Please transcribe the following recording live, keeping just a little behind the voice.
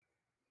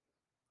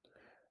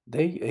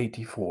Day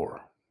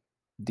 84.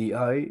 The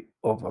Eye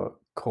of a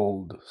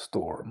Cold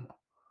Storm.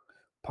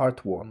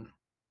 Part 1.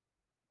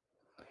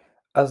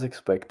 As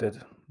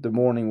expected, the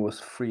morning was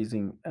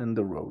freezing and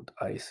the road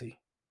icy.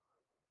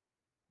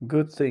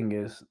 Good thing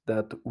is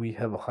that we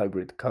have a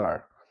hybrid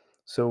car,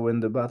 so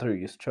when the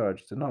battery is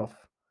charged enough,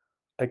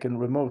 I can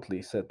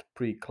remotely set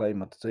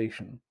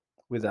pre-climatization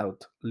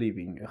without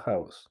leaving a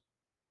house.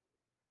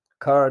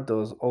 Car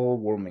does all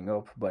warming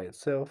up by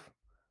itself,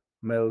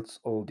 melts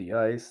all the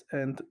ice,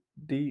 and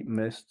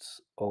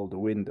demists all the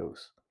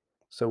windows.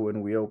 So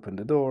when we open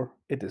the door,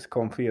 it is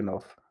comfy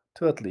enough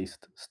to at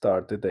least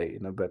start the day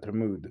in a better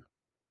mood.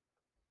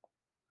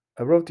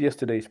 I wrote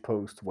yesterday's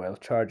post while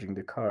charging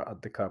the car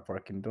at the car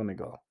park in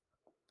Donegal.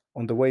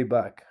 On the way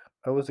back,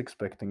 I was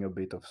expecting a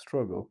bit of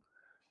struggle,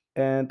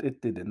 and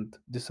it didn't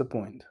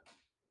disappoint.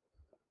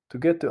 To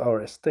get to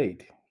our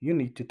estate, you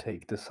need to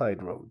take the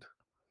side road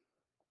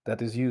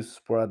that is used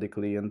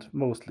sporadically and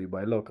mostly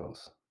by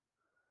locals.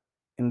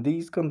 In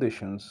these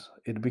conditions,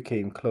 it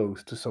became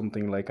close to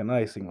something like an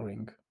icing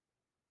rink.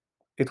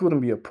 It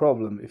wouldn't be a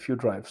problem if you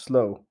drive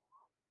slow,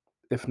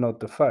 if not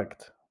the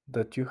fact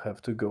that you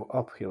have to go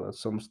uphill at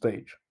some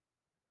stage.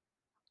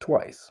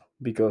 Twice,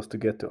 because to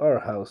get to our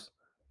house,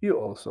 you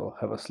also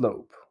have a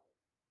slope.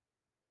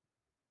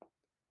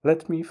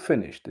 Let me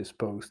finish this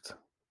post,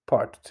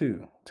 part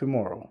 2,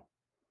 tomorrow.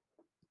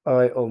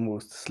 I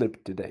almost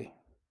slipped today.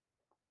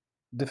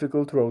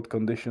 Difficult road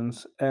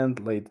conditions and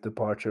late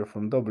departure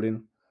from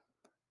Dublin,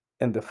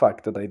 and the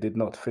fact that I did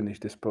not finish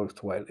this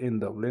post while in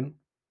Dublin,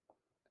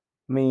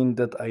 mean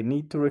that I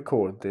need to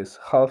record this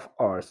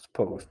half-arsed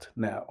post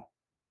now.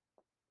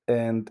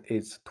 And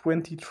it's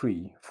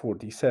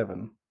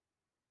 23:47,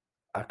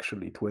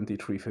 actually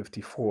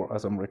 23:54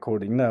 as I'm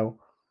recording now,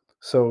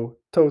 so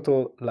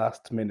total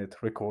last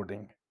minute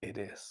recording it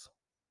is.